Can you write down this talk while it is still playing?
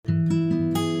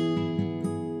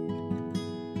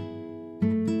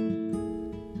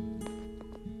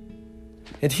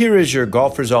And here is your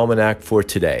Golfer's Almanac for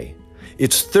today.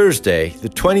 It's Thursday, the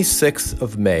 26th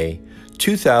of May,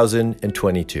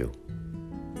 2022.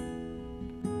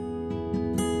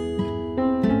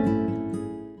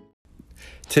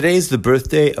 Today's the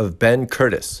birthday of Ben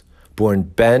Curtis, born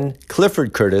Ben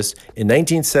Clifford Curtis in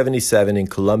 1977 in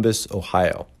Columbus,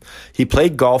 Ohio. He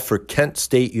played golf for Kent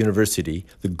State University,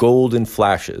 the Golden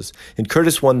Flashes, and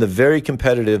Curtis won the very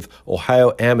competitive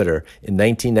Ohio Amateur in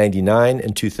 1999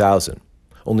 and 2000.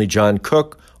 Only John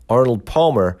Cook, Arnold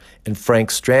Palmer, and Frank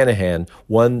Stranahan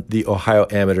won the Ohio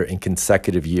Amateur in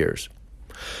consecutive years.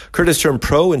 Curtis turned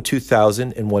pro in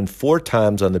 2000 and won 4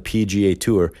 times on the PGA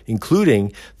Tour,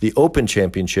 including the Open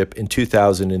Championship in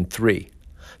 2003.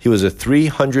 He was a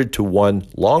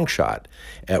 300-to-1 long shot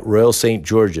at Royal St.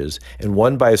 George's and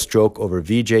won by a stroke over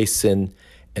Vijay Singh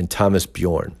and Thomas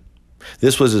Bjorn.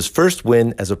 This was his first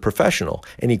win as a professional,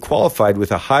 and he qualified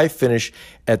with a high finish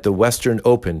at the Western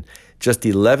Open just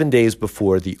 11 days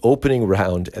before the opening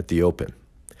round at the Open.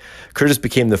 Curtis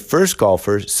became the first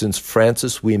golfer since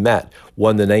Francis Ouimet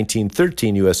won the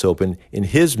 1913 U.S. Open in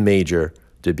his major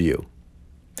debut.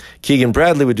 Keegan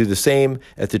Bradley would do the same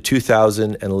at the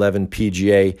 2011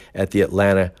 PGA at the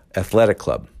Atlanta Athletic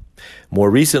Club.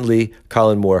 More recently,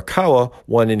 Colin Morikawa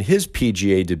won in his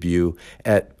PGA debut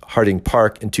at Harding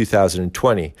Park in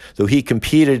 2020, though he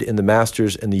competed in the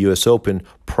Masters and the U.S. Open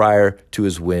prior to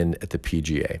his win at the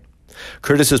PGA.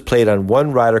 Curtis has played on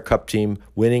one Ryder Cup team,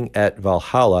 winning at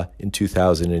Valhalla in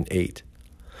 2008.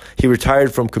 He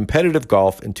retired from competitive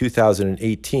golf in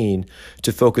 2018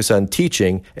 to focus on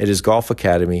teaching at his golf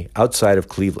academy outside of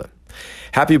Cleveland.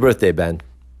 Happy birthday, Ben.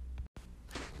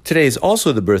 Today is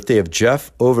also the birthday of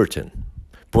Jeff Overton,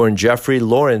 born Jeffrey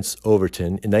Lawrence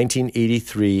Overton in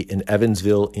 1983 in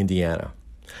Evansville, Indiana.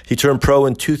 He turned pro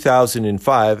in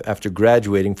 2005 after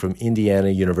graduating from Indiana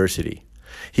University.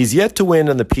 He's yet to win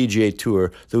on the PGA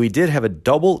Tour, though he did have a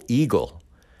double eagle,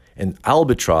 an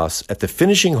albatross, at the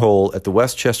finishing hole at the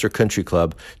Westchester Country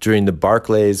Club during the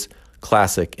Barclays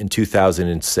Classic in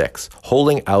 2006,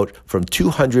 holing out from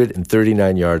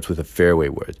 239 yards with a fairway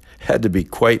wood. Had to be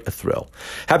quite a thrill.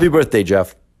 Happy birthday,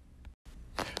 Jeff.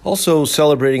 Also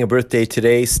celebrating a birthday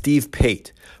today, Steve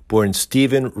Pate, born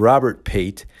Stephen Robert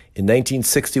Pate in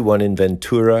 1961 in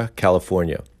Ventura,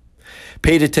 California.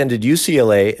 Pate attended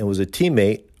UCLA and was a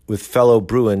teammate with fellow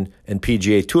Bruin and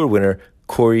PGA Tour winner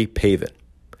Corey Pavin.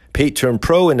 Pate turned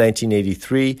pro in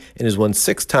 1983 and has won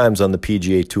 6 times on the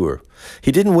PGA Tour.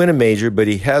 He didn't win a major, but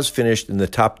he has finished in the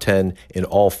top 10 in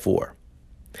all 4.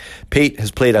 Pate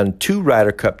has played on 2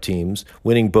 Ryder Cup teams,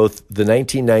 winning both the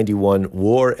 1991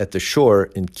 War at the Shore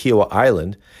in Kiowa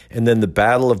Island and then the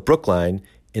Battle of Brookline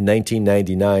in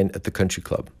 1999 at the Country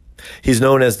Club. He's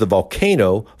known as the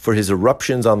Volcano for his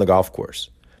eruptions on the golf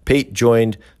course. Pate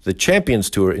joined the Champions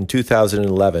Tour in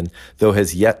 2011, though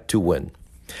has yet to win.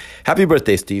 Happy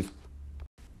birthday, Steve.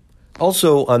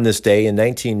 Also on this day in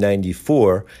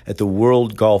 1994, at the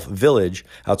World Golf Village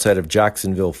outside of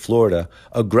Jacksonville, Florida,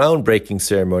 a groundbreaking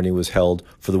ceremony was held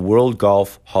for the World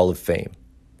Golf Hall of Fame.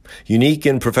 Unique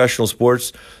in professional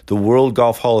sports, the World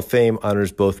Golf Hall of Fame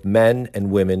honors both men and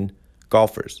women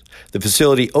golfers. The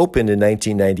facility opened in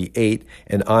 1998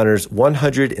 and honors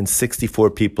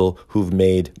 164 people who've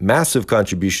made massive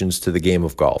contributions to the game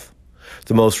of golf.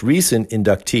 The most recent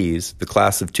inductees, the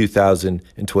class of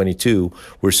 2022,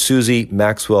 were Susie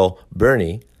Maxwell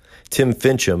Burney, Tim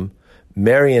Fincham,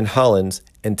 Marion Hollins,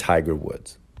 and Tiger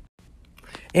Woods.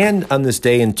 And on this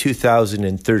day in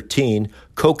 2013,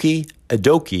 Koki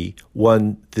Adoki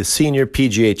won the Senior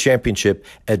PGA Championship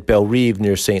at Bellerive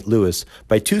near St. Louis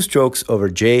by 2 strokes over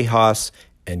Jay Haas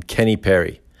and Kenny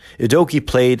Perry. Adoki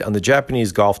played on the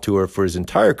Japanese Golf Tour for his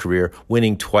entire career,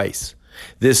 winning twice.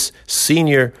 This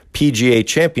Senior PGA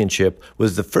Championship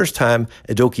was the first time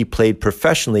Adoki played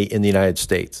professionally in the United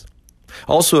States.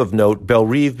 Also of note,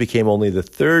 Bellerive became only the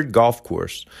 3rd golf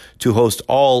course to host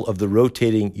all of the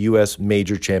rotating U.S.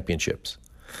 major championships.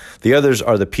 The others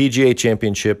are the PGA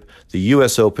Championship, the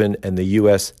U.S. Open, and the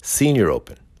U.S. Senior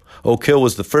Open. Oak Hill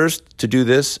was the first to do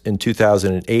this in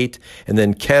 2008, and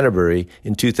then Canterbury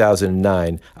in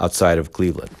 2009 outside of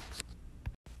Cleveland.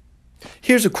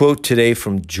 Here's a quote today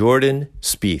from Jordan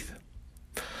Spieth.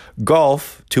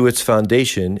 Golf, to its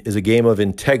foundation, is a game of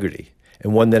integrity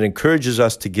and one that encourages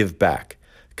us to give back,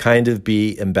 kind of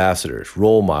be ambassadors,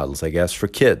 role models, I guess, for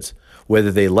kids,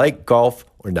 whether they like golf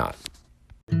or not.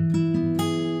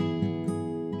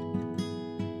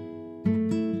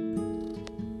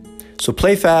 So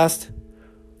play fast,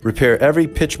 repair every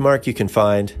pitch mark you can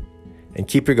find, and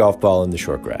keep your golf ball in the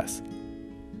short grass.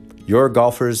 Your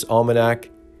Golfer's Almanac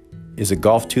is a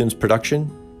Golf Tunes production.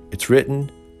 It's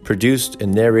written, Produced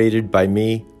and narrated by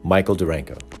me, Michael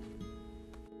Duranko.